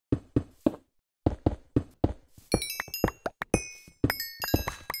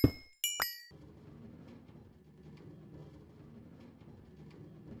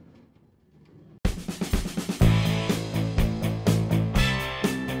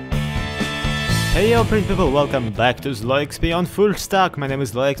Hey yo pretty people, welcome back to ZloYxp on FullStack. My name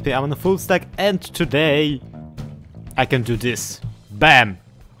is ZloYxp, I'm on FullStack, and today I can do this. Bam!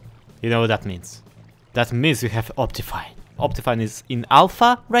 You know what that means. That means we have Optifine. Optifine is in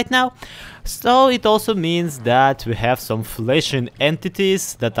alpha right now, so it also means that we have some flashing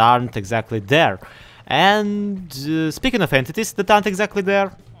entities that aren't exactly there. And speaking of entities that aren't exactly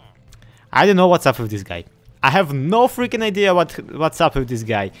there, I don't know what's up with this guy. I have no freaking idea what's up with this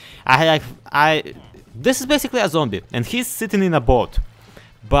guy. This is basically a zombie, and he's sitting in a boat.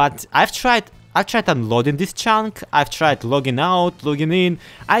 But I've tried unloading this chunk. I've tried logging out, logging in.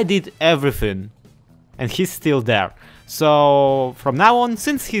 I did everything, and he's still there. So from now on,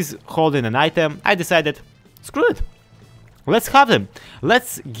 since he's holding an item, I decided, screw it. Let's have him.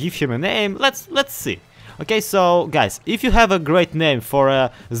 Let's give him a name. Let's see. Okay, so guys, if you have a great name for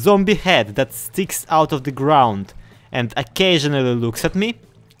a zombie head that sticks out of the ground and occasionally looks at me,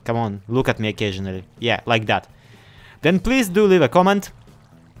 come on, look at me occasionally, yeah, like that, then please do leave a comment.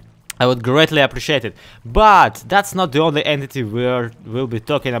 I would greatly appreciate it. But that's not the only entity we'll be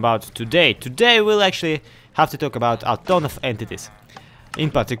talking about today. Today we'll actually have to talk about a ton of entities.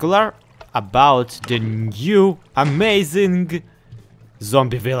 In particular, about the new amazing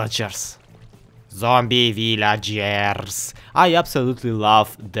zombie villagers. Zombie villagers. I absolutely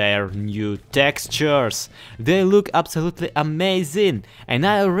love their new textures. They look absolutely amazing, and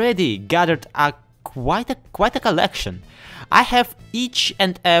I already gathered quite a collection. I have each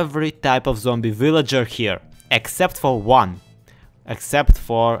and every type of zombie villager here, except for one. Except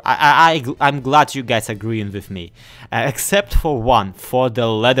for I'm glad you guys agreeing with me. Except for one, for the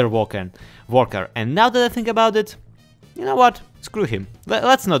leather worker. And now that I think about it, you know what? Screw him.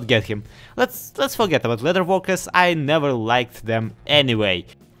 Let's not get him. Let's forget about leather workers. I never liked them anyway.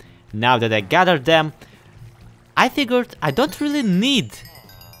 Now that I gathered them, I figured I don't really need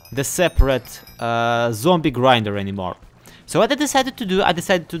the separate zombie grinder anymore. So what I decided to do, I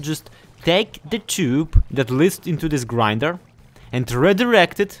decided to just take the tube that leads into this grinder and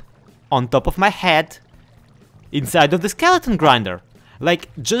redirect it on top of my head inside of the skeleton grinder. Like,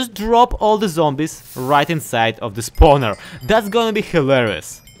 just drop all the zombies right inside of the spawner. That's gonna be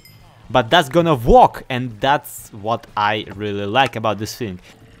hilarious. But that's gonna work, and that's what I really like about this thing.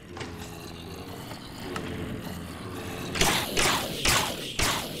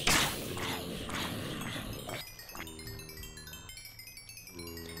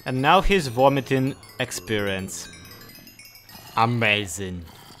 And now his vomiting experience. Amazing.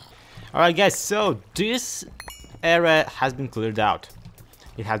 Alright guys, so this area has been cleared out.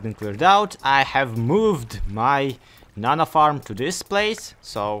 It has been cleared out. I have moved my nano farm to this place.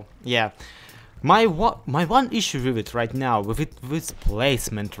 So yeah, my one issue with it right now, with its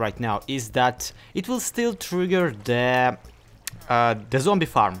placement right now, is that it will still trigger the zombie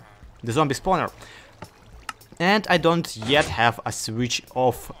farm, the zombie spawner, and I don't yet have a switch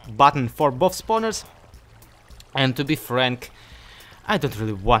off button for both spawners. And to be frank, I don't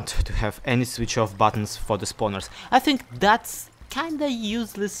really want to have any switch off buttons for the spawners. I think that's kinda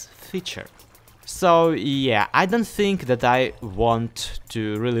useless feature. So yeah, I don't think that I want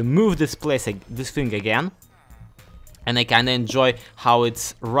to really move this thing again. And I kinda enjoy how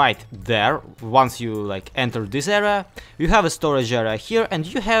it's right there. Once you like enter this area, you have a storage area here and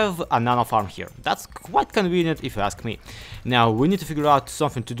you have a nano farm here. That's quite convenient if you ask me. Now we need to figure out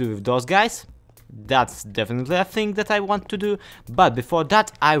something to do with those guys. That's definitely a thing that I want to do, but before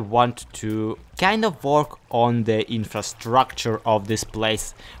that I want to kind of work on the infrastructure of this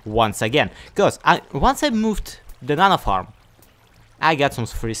place once again, because once I moved the nano farm, I got some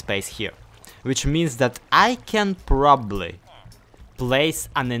free space here, which means that I can probably place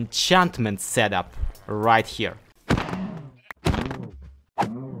an enchantment setup right here.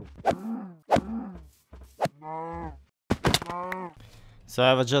 So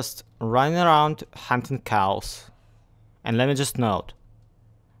I was just running around hunting cows, and let me just note,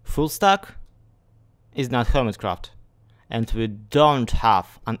 FullStack is not Hermitcraft, and we don't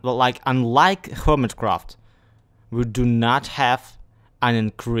have, unlike Hermitcraft, we do not have an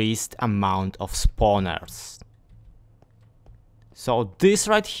increased amount of spawners. So this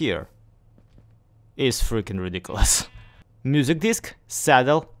right here is freaking ridiculous. Music disc,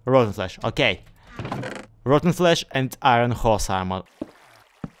 saddle, rotten flesh, okay. Rotten flesh and iron horse armor.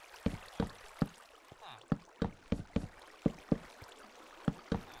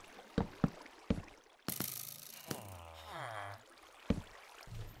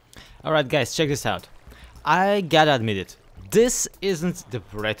 Alright guys, check this out. I gotta admit it, this isn't the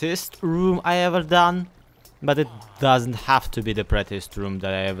prettiest room I ever done, but it doesn't have to be the prettiest room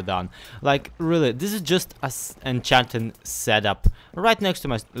that I ever done. Like, really, this is just an enchanting setup right next to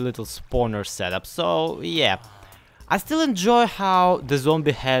my little spawner setup. So yeah, I still enjoy how the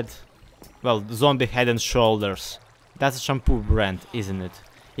zombie head, well, zombie head and shoulders, that's a shampoo brand, isn't it?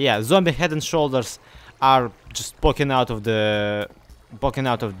 Yeah, zombie head and shoulders are just poking out of the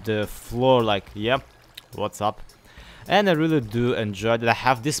floor, like, yep, what's up? And I really do enjoy that I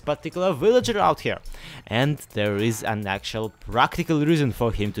have this particular villager out here. And there is an actual practical reason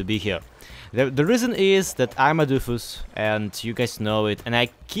for him to be here. The reason is that I'm a doofus, and you guys know it, and I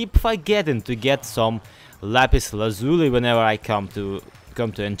keep forgetting to get some lapis lazuli whenever I come to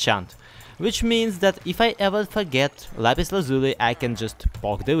enchant. Which means that if I ever forget lapis lazuli, I can just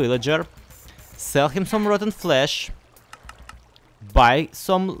poke the villager, sell him some rotten flesh, buy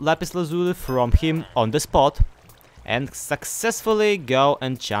some lapis lazuli from him on the spot, and successfully go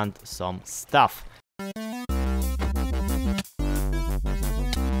enchant some stuff.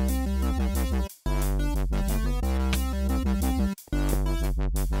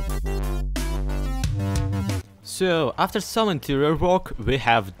 So, after some interior work, we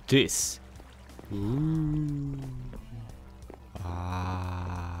have this. Ooh.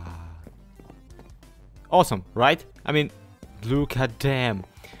 Ah. Awesome, right? I mean, look at them.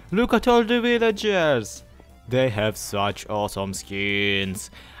 Look at all the villagers. They have such awesome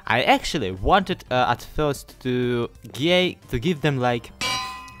skins. I actually wanted at first to give them like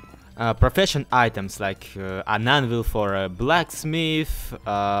profession items, like an anvil for a blacksmith,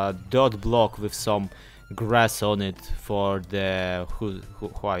 a dot block with some grass on it for the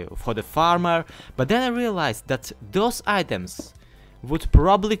for the farmer. But then I realized that those items would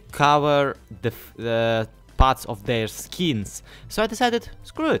probably cover the parts of their skins. So I decided,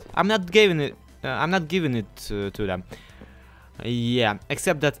 screw it. I'm not giving it to them. Yeah,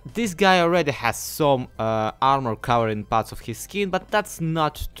 except that this guy already has some armor covering parts of his skin, but that's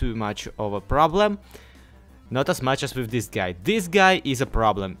not too much of a problem. Not as much as with this guy. This guy is a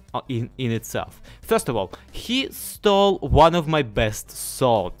problem in itself. First of all, he stole one of my best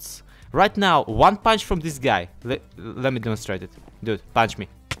swords. Right now, one punch from this guy. Let me demonstrate it. Dude, punch me.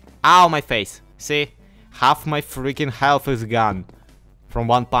 Ow, my face. See? Half my freaking health is gone from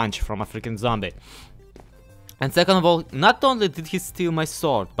one punch from a freaking zombie. And second of all, not only did he steal my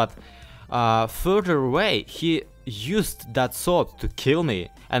sword, but further away, he used that sword to kill me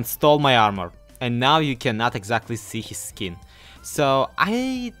and stole my armor. And now you cannot exactly see his skin. So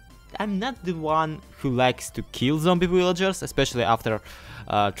I'm not the one who likes to kill zombie villagers, especially after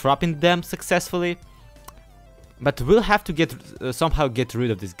trapping them successfully. But we'll have to somehow get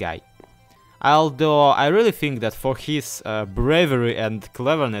rid of this guy. Although I really think that for his bravery and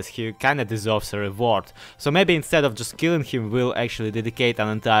cleverness he kinda deserves a reward. So maybe instead of just killing him, we'll actually dedicate an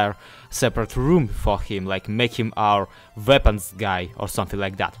entire separate room for him, like make him our weapons guy or something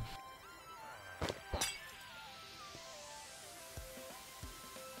like that.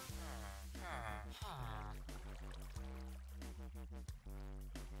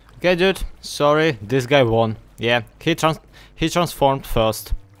 Okay, dude, sorry, this guy won. Yeah, he transformed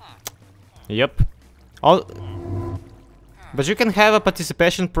first. Yep. But you can have a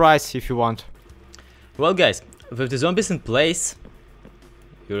participation prize if you want. Well, guys, with the zombies in place,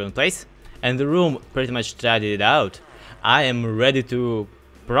 you're in place, and the room pretty much tidied out, I am ready to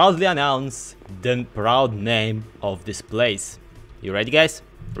proudly announce the proud name of this place. You ready, guys?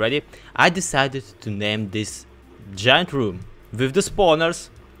 Ready? I decided to name this giant room with the spawners,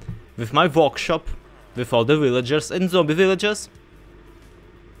 with my workshop, with all the villagers and zombie villagers.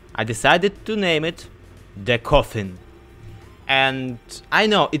 I decided to name it The Coffin. And I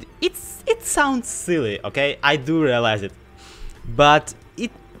know it sounds silly, okay? I do realize it. But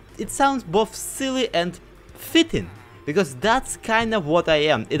it sounds both silly and fitting, because that's kind of what I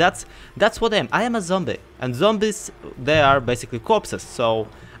am. That's what I am. I am a zombie, and zombies, they are basically corpses. So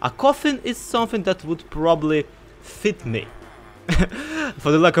a coffin is something that would probably fit me.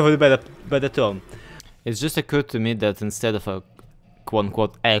 For the lack of a better term. It's just occurred to me that instead of a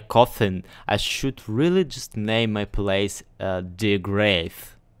quote-unquote a coffin, I should really just name my place The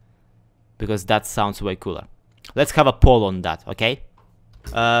Grave, because that sounds way cooler. Let's have a poll on that, okay?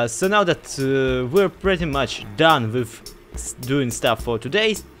 So now that we're pretty much done with doing stuff for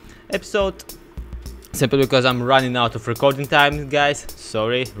today's episode, simply because I'm running out of recording time, guys,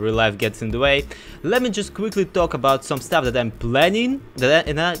 sorry, real life gets in the way, let me just quickly talk about some stuff that I'm planning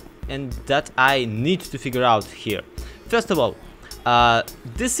and that I need to figure out here. First of all,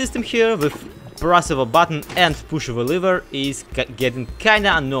 this system here with press of a button and push of a lever is getting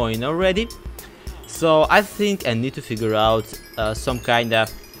kinda annoying already. So I think I need to figure out some kinda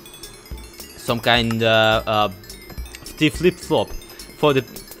some kind of flip-flop for the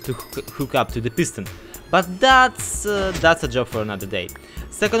to hook up to the piston, but that's a job for another day.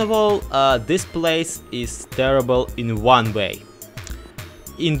 Second of all, this place is terrible in one way,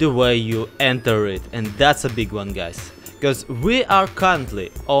 in the way you enter it, and that's a big one, guys, because we are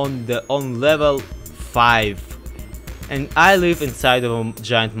currently on level 5, and I live inside of a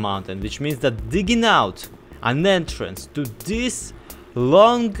giant mountain, which means that digging out an entrance to this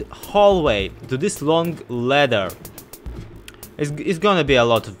long hallway, to this long ladder, is gonna be a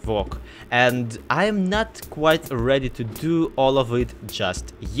lot of work, and I am not quite ready to do all of it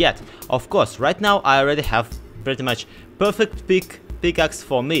just yet. Of course, right now I already have pretty much perfect pickaxe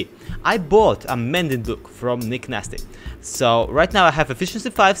for me. I bought a mending book from Nick Nasty, so right now I have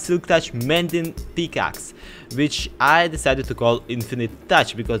efficiency 5 silk touch mending pickaxe, which I decided to call infinite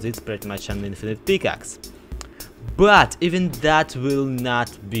touch because it's pretty much an infinite pickaxe. But even that will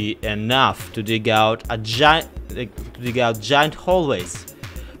not be enough to dig out giant hallways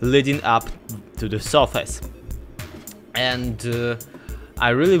leading up to the surface, and I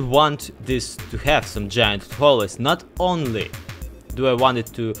really want this to have some giant hallways. Not only do I want it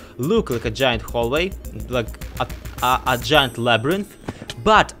to look like a giant hallway, like a giant labyrinth,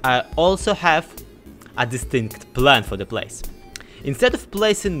 but I also have a distinct plan for the place. Instead of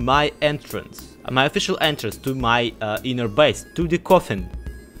placing my entrance, my official entrance to my inner base, to the coffin,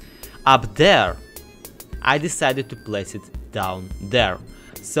 up there, I decided to place it down there.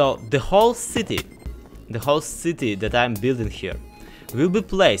 So the whole city that I'm building here will be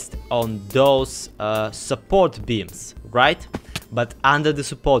placed on those support beams, right? But under the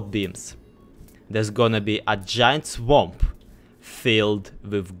support beams, there's gonna be a giant swamp filled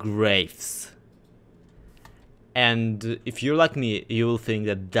with graves. And if you're like me, you will think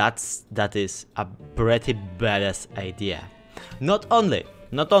that that is a pretty badass idea. Not only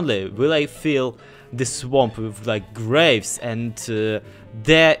will I fill the swamp with like graves and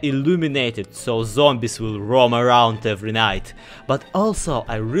they're illuminated so zombies will roam around every night, but also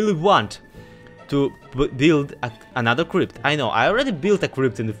I really want to build another crypt. I know I already built a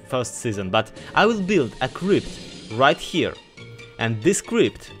crypt in the first season, but I will build a crypt right here, and this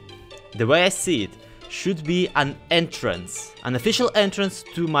crypt, the way I see it, should be an entrance, an official entrance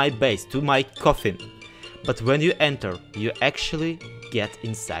to my base, to my coffin. But when you enter, you actually get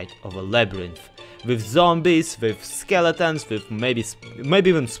inside of a labyrinth with zombies, with skeletons, with maybe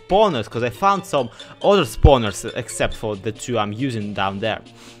even spawners, because I found some other spawners except for the 2 I'm using down there.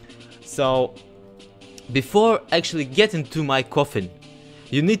 So before actually getting to my coffin,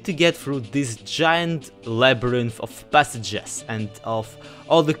 you need to get through this giant labyrinth of passages and of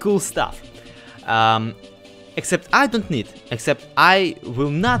all the cool stuff. Except I will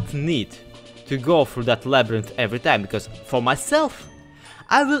not need to go through that labyrinth every time, because for myself,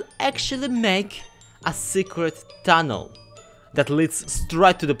 I will actually make a secret tunnel that leads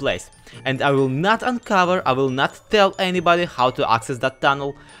straight to the place, and I will not uncover, I will not tell anybody how to access that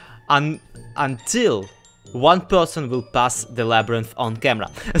tunnel until one person will pass the labyrinth on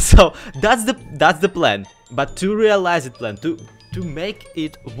camera. So that's the plan. But to realize it plan, to make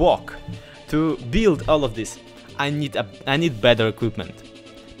it work, to build all of this, I need better equipment.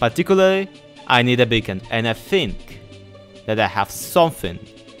 Particularly, I need a beacon, and I think that I have something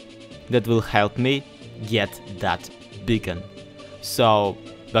that will help me get that beacon. So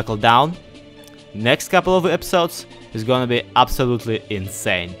buckle down. Next couple of episodes is gonna be absolutely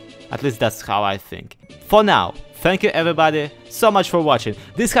insane. At least that's how I think. For now, thank you everybody so much for watching.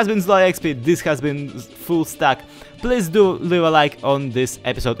 This has been ZloYxp, this has been FullStack. Please do leave a like on this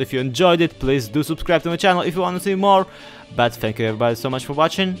episode if you enjoyed it. Please do subscribe to my channel if you want to see more. But thank you everybody so much for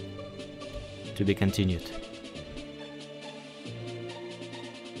watching. To be continued.